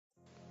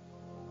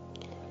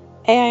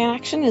AI in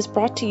Action is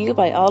brought to you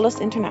by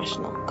Alldus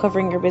International,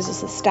 covering your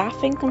business's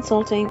staffing,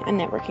 consulting, and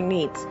networking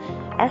needs.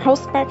 Our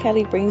host, Mark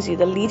Kelly, brings you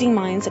the leading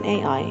minds in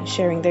AI,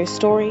 sharing their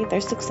story,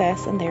 their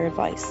success, and their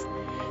advice.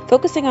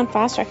 Focusing on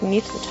fast-tracking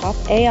you to the top,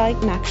 AI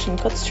in Action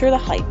cuts through the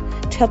hype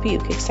to help you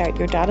kickstart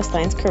your data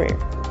science career.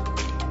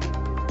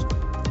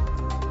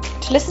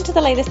 To listen to the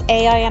latest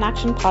AI in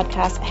Action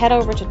podcast, head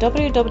over to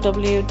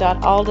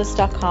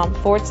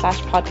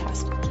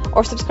www.alldus.com/podcast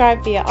or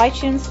subscribe via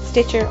iTunes,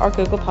 Stitcher, or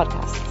Google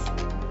Podcasts.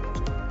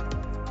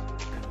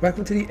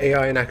 Welcome to the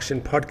AI in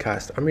Action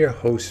podcast. I'm your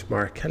host,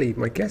 Mark Kelly.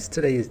 My guest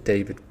today is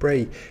David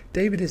Bray.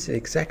 David is the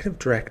Executive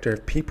Director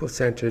of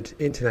People-Centered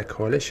Internet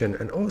Coalition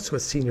and also a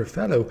Senior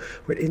Fellow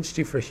with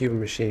Institute for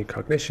Human-Machine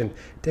Cognition.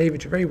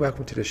 David, you're very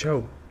welcome to the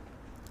show.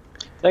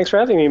 Thanks for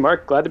having me,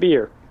 Mark. Glad to be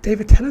here.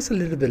 David, tell us a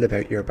little bit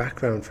about your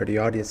background for the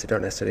audience that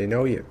don't necessarily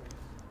know you.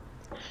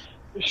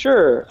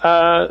 Sure.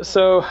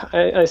 So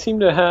I seem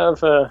to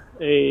have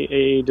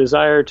a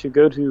desire to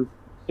go to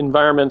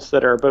environments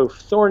that are both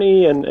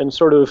thorny and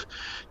sort of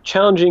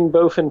challenging,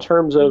 both in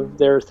terms of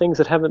there are things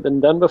that haven't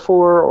been done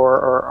before or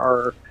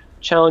are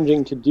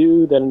challenging to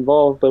do that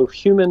involve both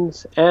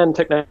humans and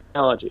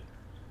technology.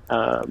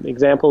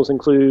 Examples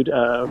include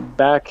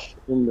back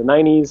in the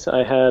 90s,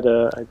 I had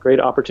a great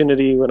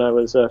opportunity when I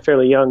was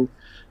fairly young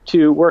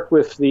to work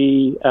with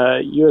the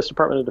U.S.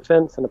 Department of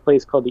Defense and a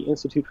place called the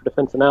Institute for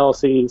Defense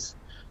Analyses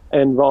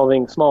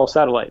involving small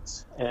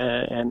satellites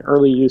and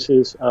early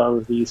uses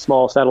of the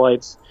small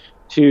satellites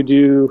to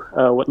do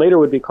what later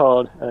would be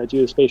called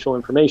geospatial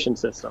information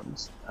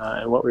systems.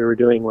 And what we were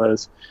doing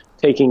was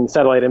taking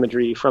satellite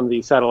imagery from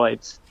these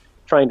satellites,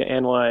 trying to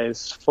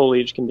analyze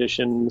foliage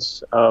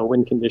conditions,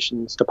 wind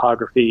conditions,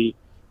 topography,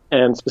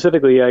 and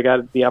specifically I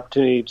got the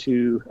opportunity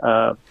to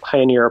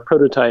pioneer a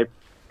prototype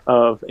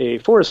of a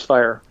forest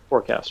fire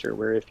forecaster,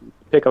 where if you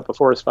pick up a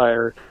forest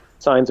fire,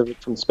 signs of it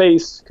from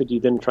space, could you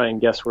then try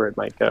and guess where it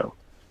might go?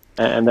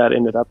 And that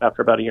ended up,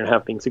 after about a year and a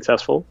half, being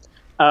successful.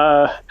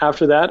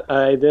 After that,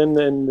 I then,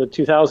 in the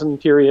 2000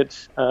 period,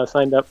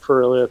 signed up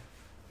for a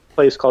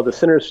place called the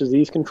Centers for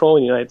Disease Control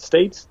in the United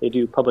States. They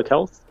do public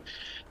health.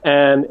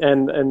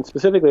 And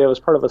specifically, I was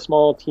part of a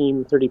small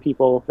team, 30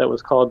 people, that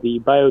was called the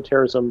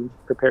Bioterrorism,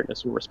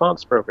 Preparedness, and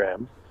Response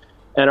Program.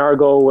 And our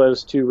goal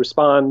was to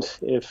respond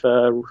if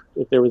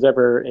there was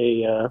ever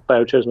a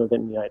bioterrorism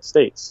event in the United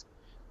States.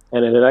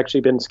 And it had actually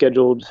been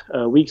scheduled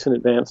weeks in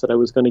advance that I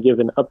was going to give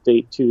an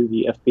update to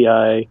the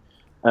FBI,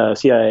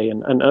 CIA,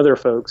 and other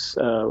folks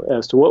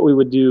as to what we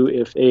would do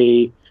if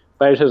a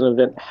bioterrorism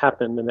event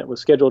happened, and that was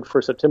scheduled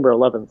for September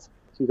 11th,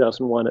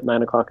 2001 at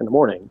 9 o'clock in the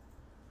morning.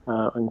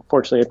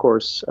 Unfortunately, of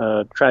course,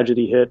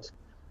 tragedy hit.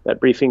 That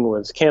briefing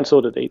was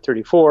canceled at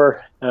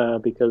 8:34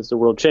 because the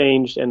world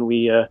changed, and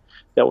we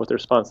dealt with the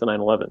response to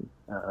 9/11.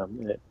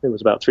 It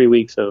was about 3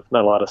 weeks of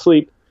not a lot of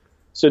sleep.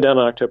 Stood down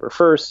on October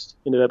 1st,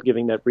 ended up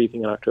giving that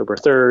briefing on October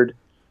 3rd.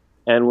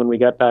 And when we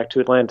got back to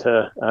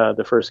Atlanta,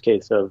 the first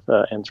case of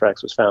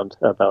anthrax was found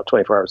about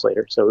 24 hours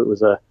later. So it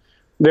was a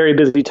very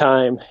busy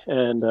time,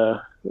 and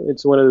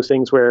it's one of those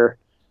things where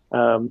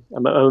I'm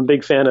a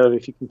big fan of,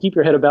 if you can keep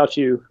your head about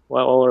you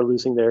while all are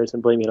losing theirs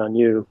and blaming it on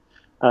you.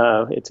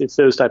 It's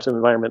those types of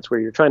environments where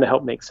you're trying to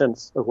help make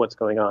sense of what's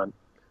going on.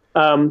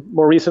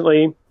 More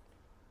recently, in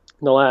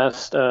the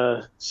last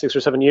 6 or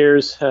 7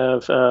 years,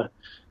 have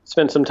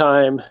spent some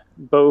time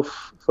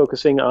both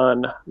focusing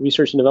on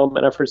research and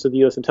development efforts of the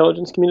U.S.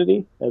 intelligence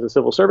community as a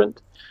civil servant.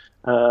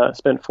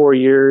 Spent 4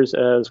 years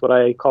as what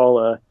I call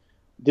a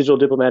digital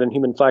diplomat and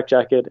human flak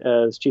jacket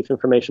as Chief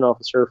Information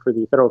Officer for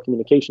the Federal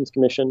Communications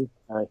Commission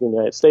here in the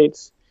United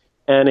States.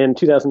 And in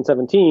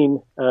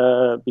 2017,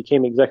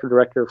 became Executive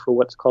Director for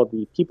what's called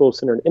the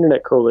People-Centered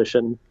Internet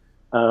Coalition,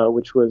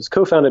 which was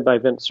co-founded by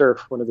Vint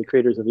Cerf, one of the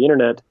creators of the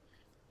Internet.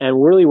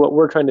 And really what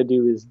we're trying to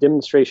do is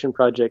demonstration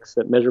projects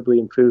that measurably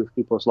improve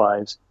people's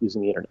lives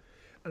using the Internet.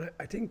 And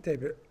I think,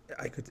 David,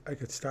 I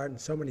could start in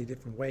so many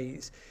different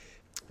ways.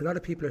 A lot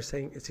of people are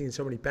seeing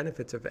so many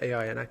benefits of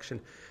AI in action,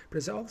 but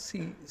there's also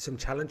some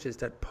challenges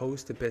that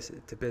pose to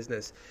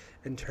business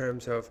in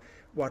terms of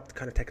what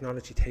kind of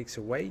technology takes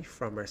away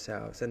from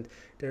ourselves. And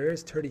there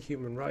is 30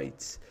 human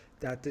rights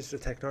that digital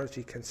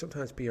technology can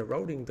sometimes be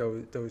eroding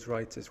those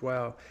rights as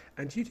well.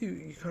 And you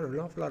kind of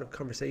have a lot of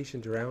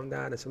conversations around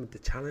that and some of the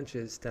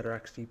challenges that are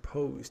actually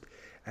posed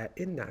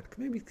in that.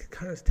 Maybe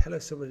kind of tell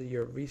us some of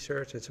your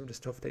research and some of the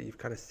stuff that you've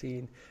kind of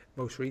seen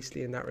most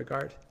recently in that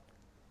regard.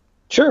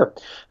 Sure.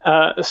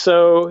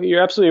 So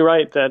you're absolutely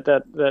right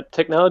that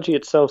technology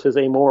itself is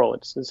amoral.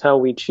 It's how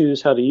we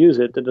choose how to use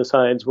it that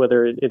decides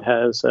whether it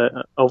has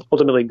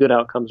ultimately good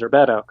outcomes or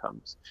bad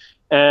outcomes.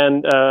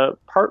 And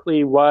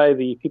partly why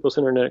the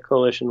People-Centered Internet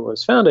Coalition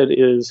was founded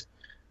is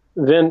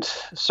Vint,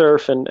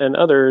 Cerf, and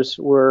others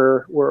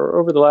were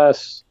over the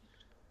last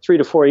 3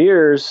 to 4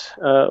 years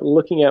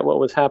looking at what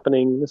was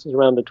happening. This is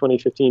around the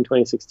 2015,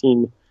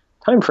 2016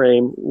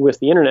 timeframe with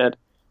the Internet.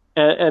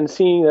 And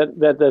seeing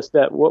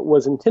that what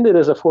was intended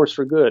as a force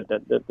for good,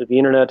 that the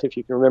Internet, if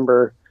you can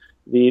remember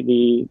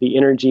the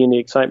energy and the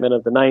excitement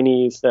of the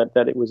 90s,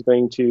 that it was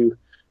going to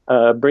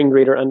bring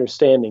greater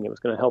understanding. It was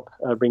going to help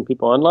bring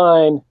people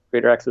online,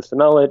 greater access to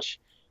knowledge,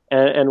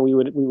 and we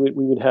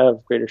would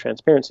have greater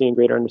transparency and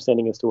greater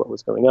understanding as to what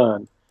was going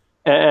on.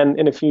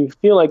 And if you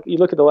feel like you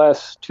look at the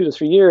last 2 to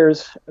 3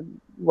 years,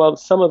 while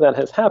some of that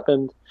has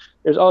happened,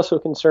 there's also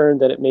concern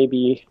that it may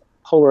be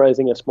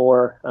polarizing us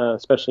more,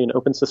 especially in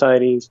open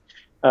societies.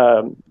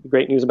 The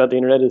great news about the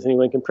internet is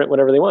anyone can print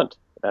whatever they want.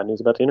 The bad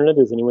news about the internet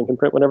is anyone can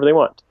print whatever they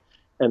want.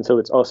 And so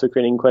it's also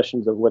creating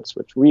questions of what's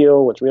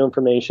real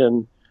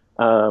information.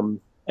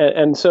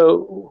 And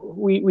so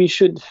we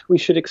should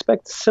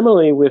expect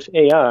similarly with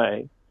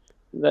AI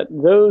that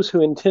those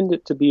who intend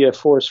it to be a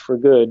force for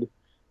good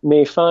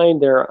may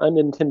find there are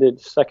unintended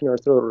second or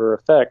third order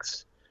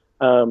effects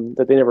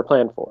that they never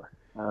planned for.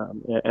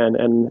 And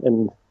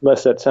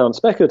unless that sounds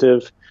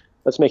speculative,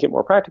 let's make it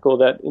more practical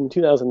that in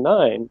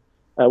 2009,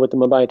 with the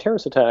Mumbai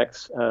terrorist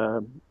attacks,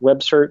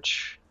 web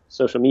search,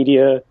 social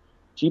media,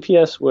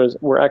 GPS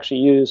were actually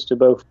used to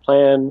both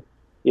plan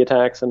the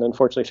attacks and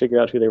unfortunately figure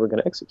out who they were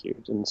going to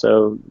execute. And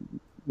so,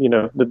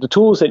 the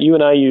tools that you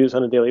and I use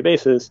on a daily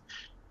basis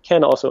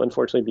can also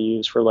unfortunately be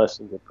used for less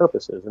than good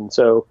purposes. And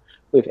so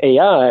with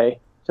AI,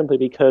 simply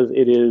because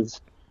it is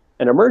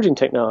an emerging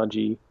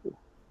technology,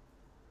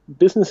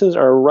 businesses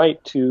are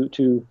right to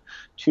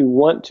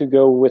want to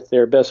go with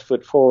their best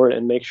foot forward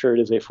and make sure it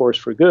is a force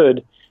for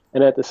good,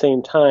 and at the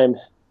same time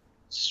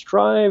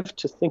strive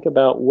to think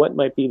about what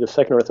might be the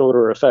second or third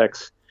order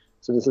effects.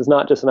 So this is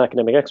not just an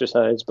academic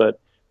exercise,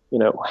 but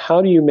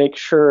how do you make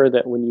sure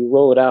that when you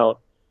roll it out,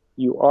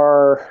 you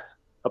are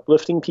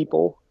uplifting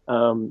people,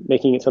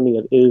 making it something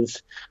that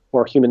is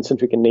more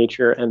human-centric in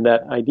nature, and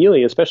that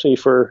ideally, especially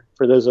for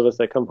those of us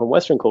that come from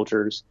Western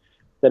cultures,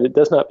 that it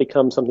does not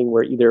become something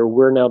where either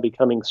we're now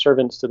becoming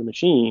servants to the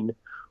machine,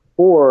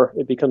 or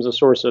it becomes a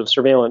source of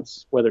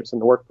surveillance, whether it's in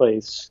the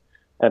workplace,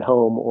 at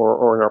home,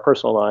 or in our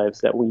personal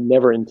lives, that we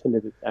never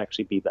intended it to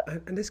actually be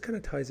that. And this kind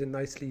of ties in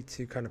nicely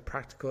to kind of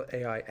practical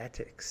AI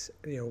ethics,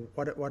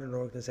 what an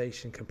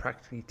organization can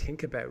practically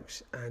think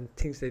about and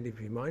things they need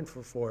to be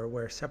mindful for,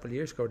 where several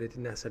years ago they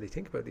didn't necessarily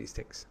think about these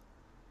things.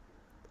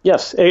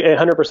 Yes,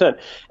 100%.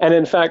 And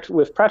in fact,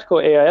 with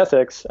practical AI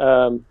ethics,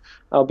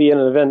 I'll be in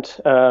an event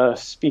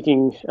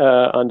speaking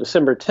on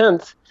December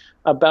 10th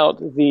about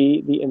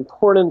the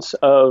importance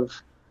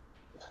of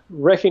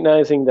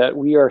recognizing that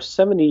we are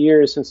 70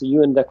 years since the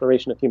UN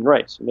Declaration of Human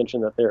Rights. You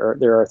mentioned that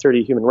there are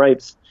 30 human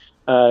rights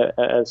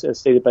as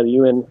stated by the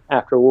UN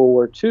after World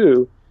War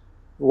II.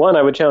 One,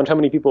 I would challenge how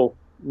many people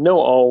know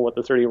all what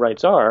the 30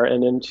 rights are,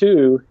 and then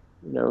two,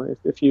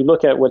 if you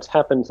look at what's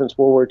happened since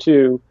World War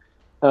II,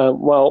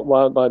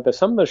 while by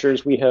some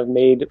measures we have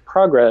made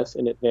progress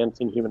in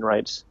advancing human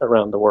rights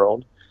around the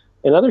world,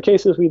 in other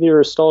cases we've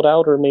either stalled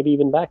out or maybe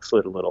even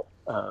backslid a little.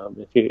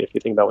 If you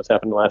think about what's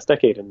happened in the last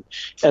decade,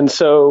 and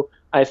so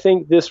I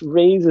think this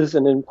raises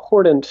an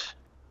important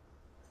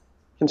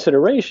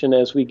consideration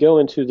as we go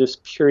into this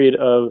period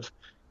of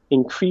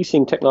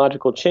increasing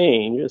technological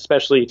change,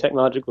 especially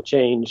technological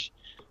change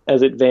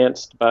as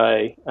advanced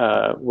by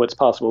what's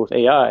possible with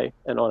AI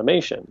and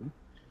automation.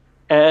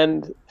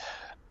 And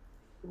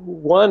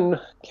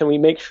one, can we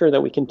make sure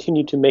that we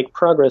continue to make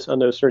progress on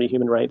those 30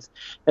 human rights?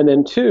 And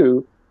then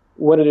two,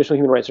 what additional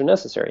human rights are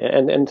necessary?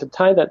 And to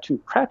tie that to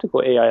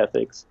practical AI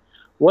ethics,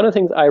 one of the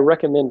things I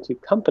recommend to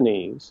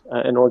companies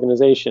and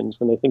organizations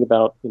when they think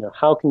about,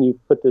 how can you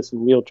put this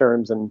in real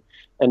terms and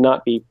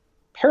not be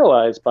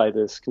paralyzed by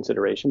this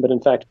consideration, but in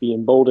fact be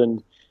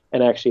emboldened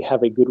and actually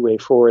have a good way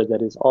forward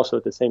that is also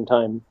at the same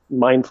time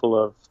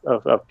mindful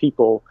of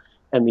people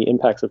and the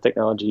impacts of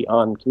technology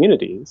on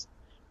communities.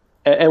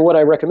 And what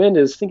I recommend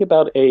is think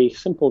about a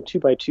simple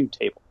 2x2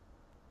 table.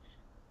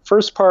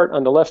 First part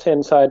on the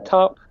left-hand side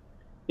top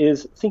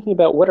is thinking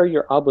about what are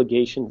your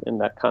obligations in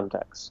that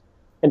context.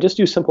 And just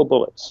do simple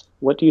bullets.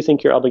 What do you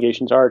think your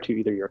obligations are to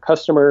either your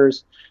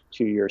customers,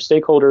 to your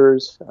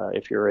stakeholders,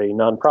 if you're a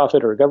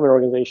nonprofit or a government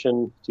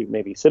organization, to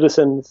maybe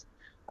citizens,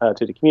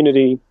 to the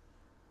community?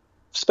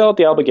 Spell out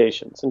the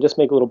obligations and just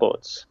make little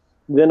bullets.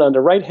 Then on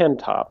the right-hand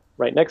top,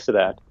 right next to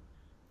that,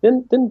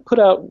 then put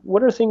out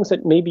what are things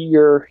that maybe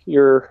you're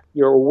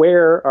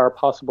aware are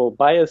possible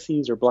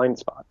biases or blind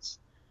spots.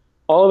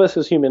 All of us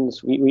as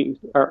humans,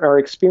 our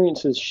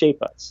experiences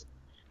shape us.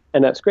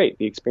 And that's great.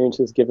 The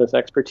experiences give us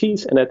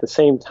expertise, and at the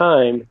same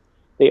time,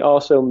 they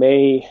also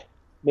may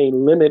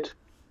limit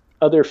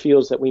other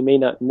fields that we may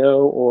not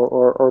know,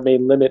 or may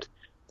limit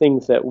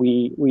things that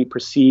we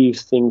perceive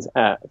things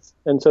as.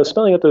 And so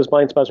spelling out those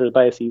blind spots or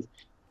biases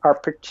are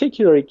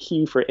particularly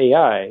key for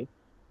AI,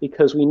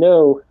 because we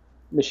know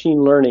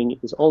machine learning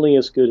is only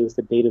as good as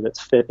the data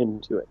that's fed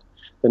into it.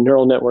 The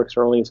neural networks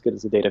are only as good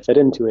as the data fed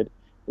into it.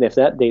 And if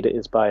that data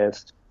is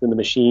biased, then the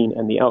machine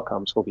and the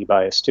outcomes will be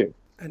biased too.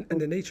 And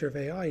the nature of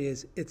AI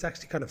is it's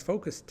actually kind of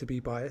focused to be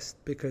biased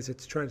because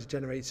it's trying to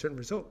generate certain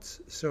results.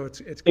 So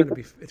it's going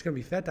to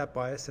be fed that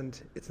bias, and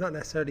it's not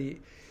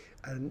necessarily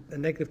a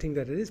negative thing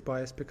that it is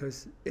biased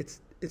because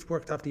it's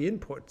worked off the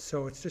input.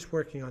 So it's just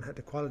working on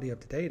the quality of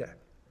the data.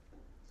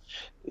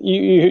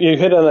 You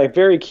hit on a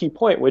very key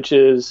point, which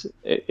is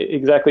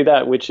exactly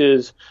that, which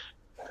is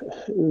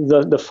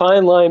the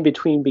fine line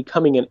between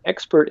becoming an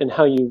expert in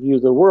how you view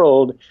the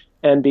world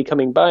and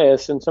becoming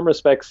biased, in some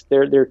respects,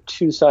 they're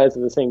two sides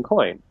of the same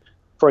coin.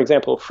 For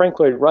example, Frank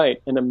Lloyd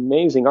Wright, an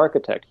amazing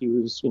architect, he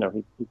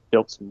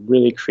built some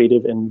really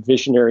creative and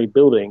visionary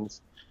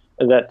buildings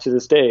that to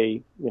this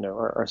day,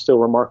 are still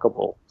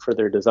remarkable for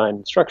their design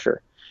and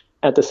structure.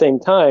 At the same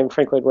time,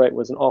 Frank Lloyd Wright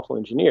was an awful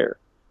engineer.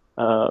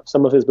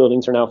 Some of his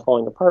buildings are now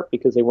falling apart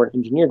because they weren't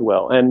engineered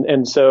well.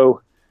 And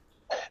so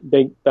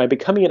by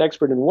becoming an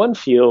expert in one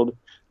field,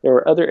 there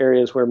were other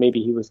areas where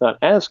maybe he was not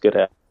as good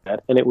at,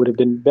 and it would have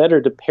been better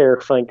to pair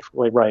Frank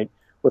Lloyd Wright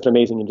with an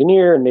amazing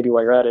engineer, and maybe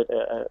while you're at it,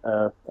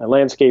 a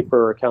landscaper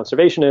or a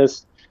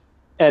conservationist,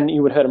 and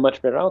you would have had a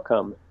much better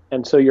outcome.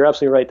 And so you're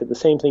absolutely right that the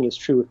same thing is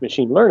true with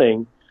machine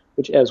learning,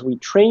 which as we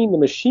train the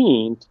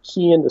machine to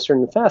key into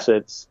certain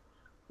facets,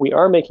 we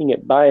are making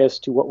it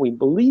biased to what we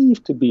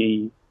believe to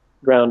be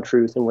ground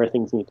truth and where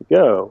things need to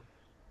go.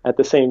 At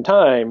the same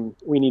time,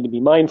 we need to be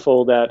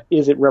mindful that,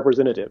 is it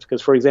representative?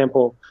 Because, for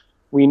example,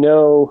 we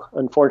know,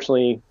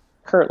 unfortunately,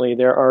 currently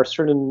there are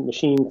certain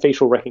machine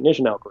facial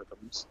recognition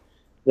algorithms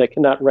that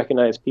cannot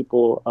recognize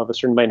people of a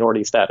certain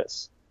minority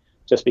status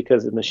just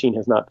because the machine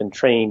has not been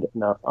trained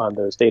enough on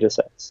those data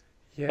sets.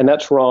 Yeah. And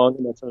that's wrong,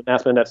 and that's an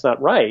anathema, and that's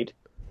not right.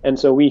 And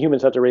so we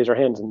humans have to raise our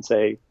hands and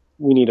say,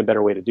 we need a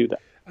better way to do that.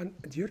 And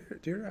the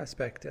other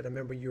aspect that I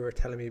remember you were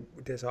telling me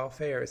this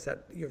off air is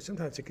that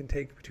sometimes it can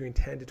take between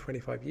 10 to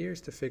 25 years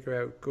to figure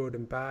out good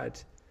and bad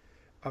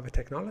of a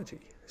technology.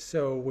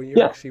 So when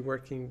you're actually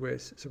working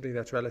with something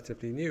that's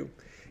relatively new,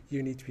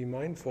 you need to be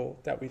mindful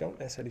that we don't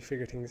necessarily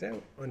figure things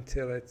out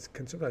until it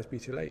can sometimes be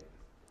too late.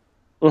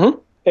 Mm-hmm.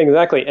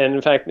 Exactly. And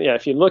in fact,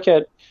 if you look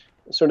at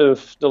sort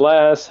of the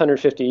last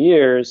 150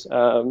 years,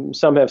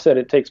 some have said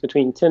it takes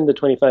between 10 to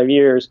 25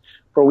 years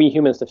for we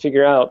humans to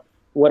figure out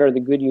what are the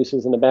good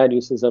uses and the bad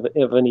uses of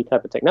any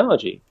type of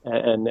technology.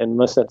 And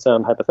unless that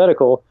sounds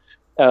hypothetical,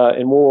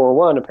 in World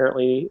War I,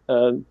 apparently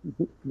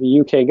the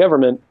UK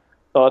government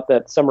thought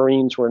that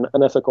submarines were an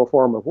unethical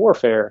form of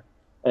warfare,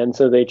 and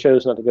so they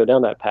chose not to go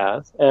down that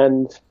path.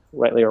 And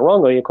rightly or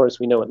wrongly, of course,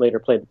 we know it later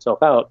played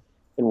itself out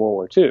in World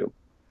War II.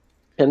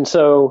 And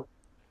so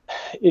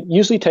it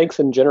usually takes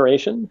a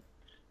generation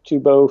to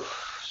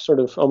both sort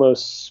of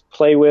almost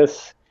play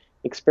with,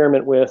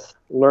 experiment with,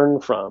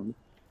 learn from.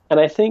 And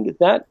I think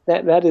that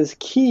is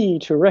key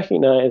to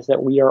recognize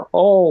that we are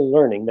all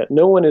learning, that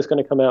no one is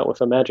going to come out with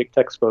a magic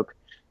textbook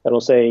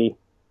that'll say,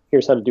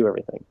 here's how to do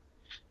everything.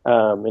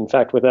 In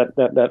fact, with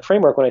that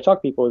framework, when I talk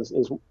to people,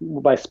 is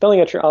by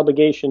spelling out your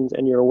obligations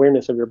and your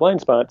awareness of your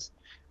blind spots,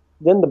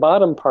 then the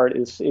bottom part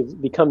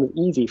becomes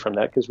easy from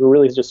that, because we're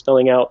really just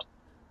spelling out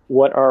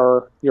what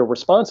are your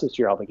responses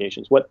to your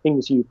obligations, what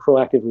things you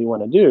proactively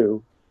want to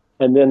do.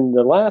 And then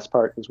the last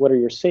part is, what are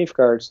your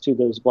safeguards to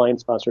those blind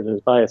spots or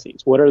those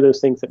biases? What are those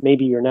things that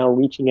maybe you're now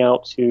reaching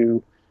out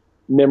to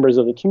members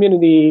of the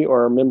community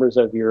or members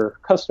of your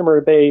customer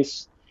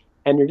base,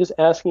 and you're just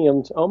asking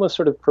them to almost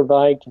sort of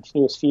provide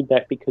continuous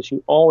feedback, because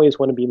you always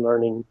want to be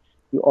learning.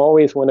 You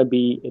always want to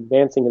be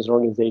advancing as an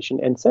organization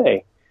and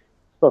say,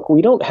 look,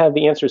 we don't have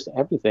the answers to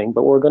everything,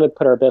 but we're going to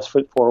put our best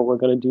foot forward. We're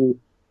going to do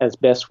as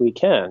best we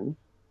can.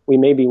 We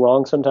may be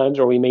wrong sometimes,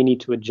 or we may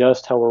need to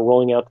adjust how we're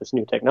rolling out this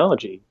new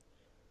technology.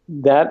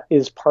 That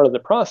is part of the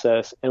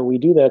process, and we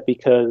do that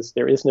because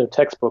there is no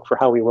textbook for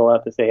how we roll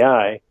out this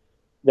AI.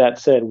 That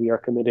said, we are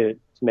committed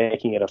to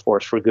making it a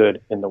force for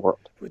good in the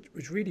world.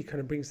 Which really kind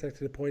of brings that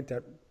to the point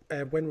that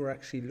when we're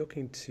actually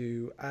looking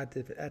to add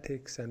the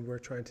ethics and we're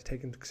trying to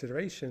take into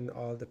consideration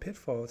all the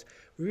pitfalls,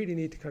 we really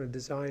need to kind of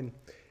design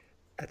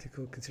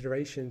ethical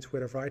considerations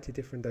with a variety of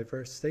different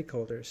diverse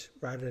stakeholders,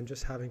 rather than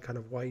just having kind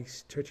of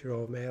white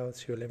 30-year-old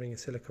males who are living in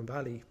Silicon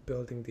Valley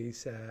building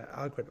these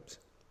algorithms.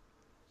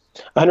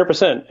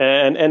 100%.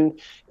 And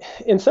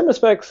in some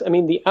respects, I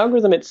mean, the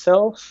algorithm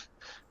itself,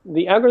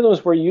 the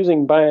algorithms we're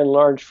using by and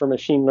large for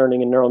machine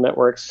learning and neural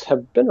networks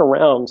have been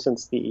around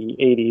since the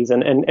 80s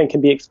and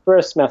can be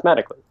expressed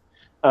mathematically.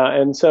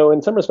 And so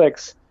in some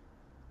respects,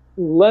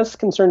 less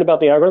concerned about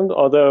the algorithm,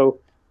 although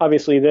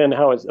obviously then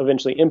how it's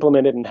eventually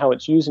implemented and how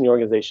it's used in the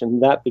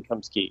organization, that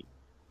becomes key.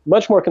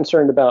 Much more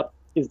concerned about,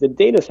 is the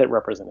data set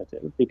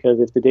representative?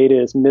 Because if the data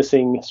is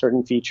missing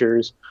certain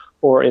features,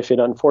 or if it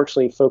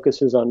unfortunately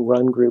focuses on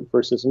one group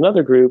versus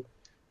another group,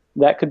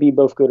 that could be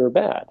both good or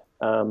bad.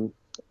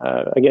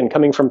 Again,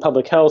 coming from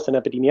public health and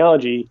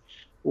epidemiology,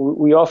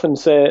 we're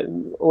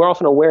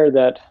often aware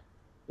that,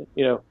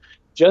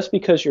 just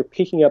because you're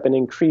picking up an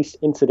increased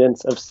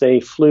incidence of, say,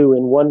 flu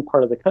in one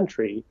part of the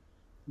country,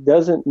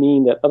 doesn't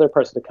mean that other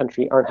parts of the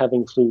country aren't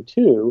having flu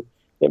too.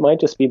 It might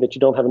just be that you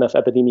don't have enough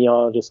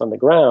epidemiologists on the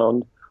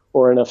ground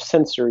or enough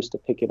sensors to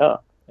pick it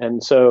up.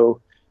 And so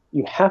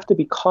you have to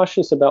be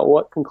cautious about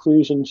what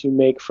conclusions you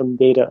make from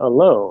data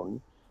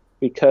alone,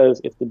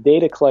 because if the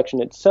data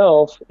collection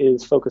itself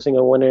is focusing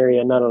on one area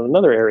and not on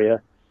another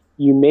area,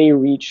 you may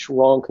reach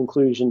wrong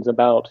conclusions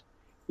about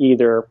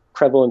either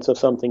prevalence of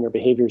something or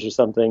behaviors or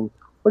something,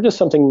 or just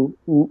something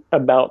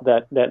about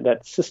that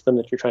system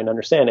that you're trying to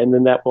understand. And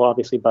then that will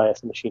obviously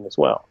bias the machine as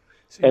well.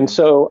 And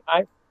so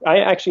I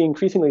actually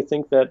increasingly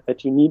think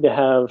that you need to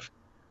have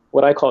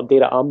what I call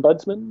data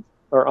ombudsmen,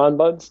 or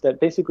ombuds, that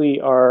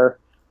basically are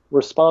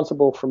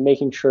responsible for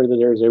making sure that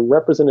there is a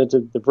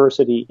representative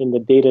diversity in the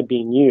data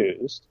being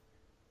used.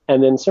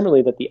 And then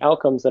similarly, that the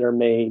outcomes that are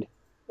made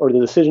or the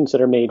decisions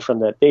that are made from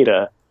that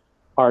data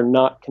are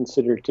not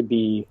considered to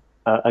be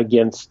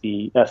against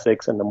the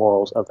ethics and the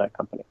morals of that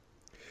company.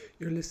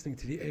 You're listening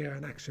to the AI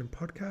in Action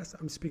podcast.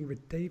 I'm speaking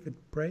with David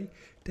Bray.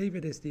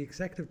 David is the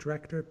Executive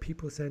Director of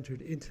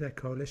People-Centered Internet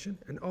Coalition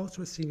and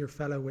also a Senior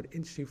Fellow with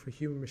Institute for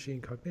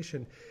Human-Machine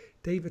Cognition.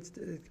 David's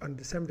on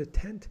December the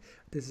 10th,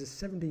 there's a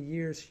 70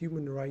 years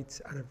human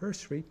rights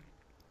anniversary.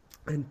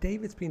 And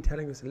David's been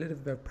telling us a little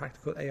bit about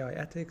practical AI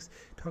ethics,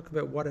 talk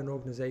about what an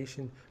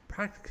organization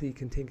practically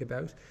can think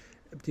about,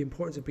 the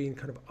importance of being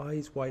kind of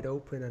eyes wide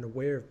open and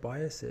aware of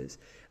biases,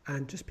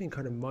 and just being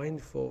kind of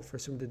mindful for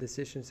some of the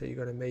decisions that you're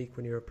going to make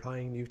when you're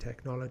applying new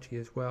technology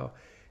as well.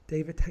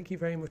 David, thank you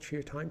very much for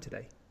your time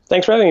today.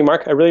 Thanks for having me,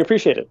 Mark. I really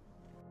appreciate it.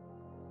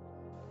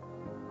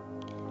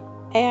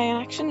 AI in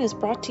Action is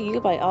brought to you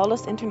by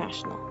Alldus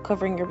International,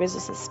 covering your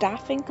business's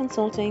staffing,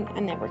 consulting,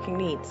 and networking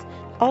needs.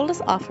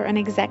 Alldus offer an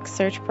exec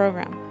search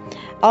program.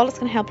 Alldus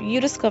can help you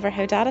discover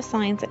how data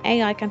science and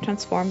AI can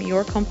transform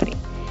your company.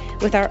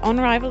 With our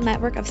unrivaled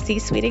network of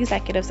C-suite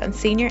executives and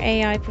senior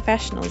AI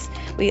professionals,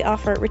 we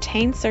offer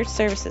retained search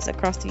services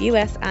across the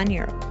US and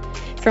Europe.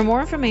 For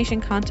more information,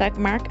 contact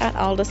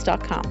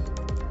mark@alldus.com.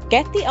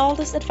 Get the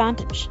Alldus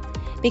advantage.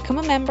 Become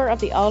a member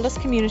of the Alldus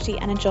community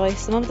and enjoy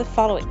some of the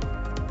following: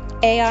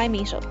 AI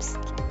meetups.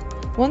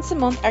 Once a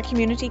month, our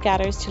community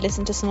gathers to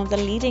listen to some of the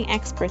leading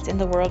experts in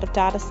the world of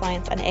data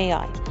science and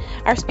AI.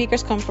 Our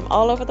speakers come from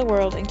all over the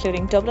world,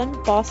 including Dublin,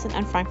 Boston,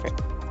 and Frankfurt.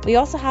 We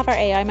also have our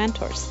AI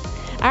mentors.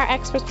 Our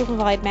experts will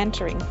provide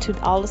mentoring to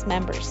Alldus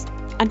members.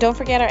 And don't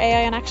forget our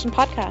AI in Action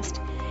podcast.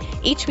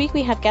 Each week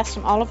we have guests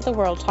from all over the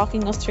world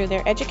talking us through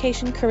their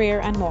education, career,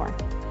 and more.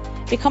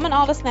 Become an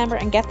Alldus member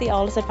and get the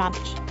Alldus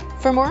advantage.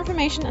 For more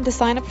information and to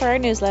sign up for our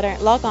newsletter,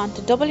 log on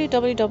to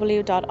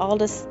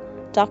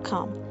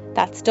www.alldus.com.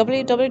 That's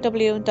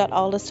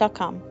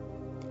www.alldus.com.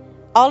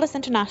 Alldus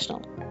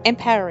International,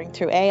 empowering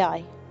through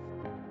AI.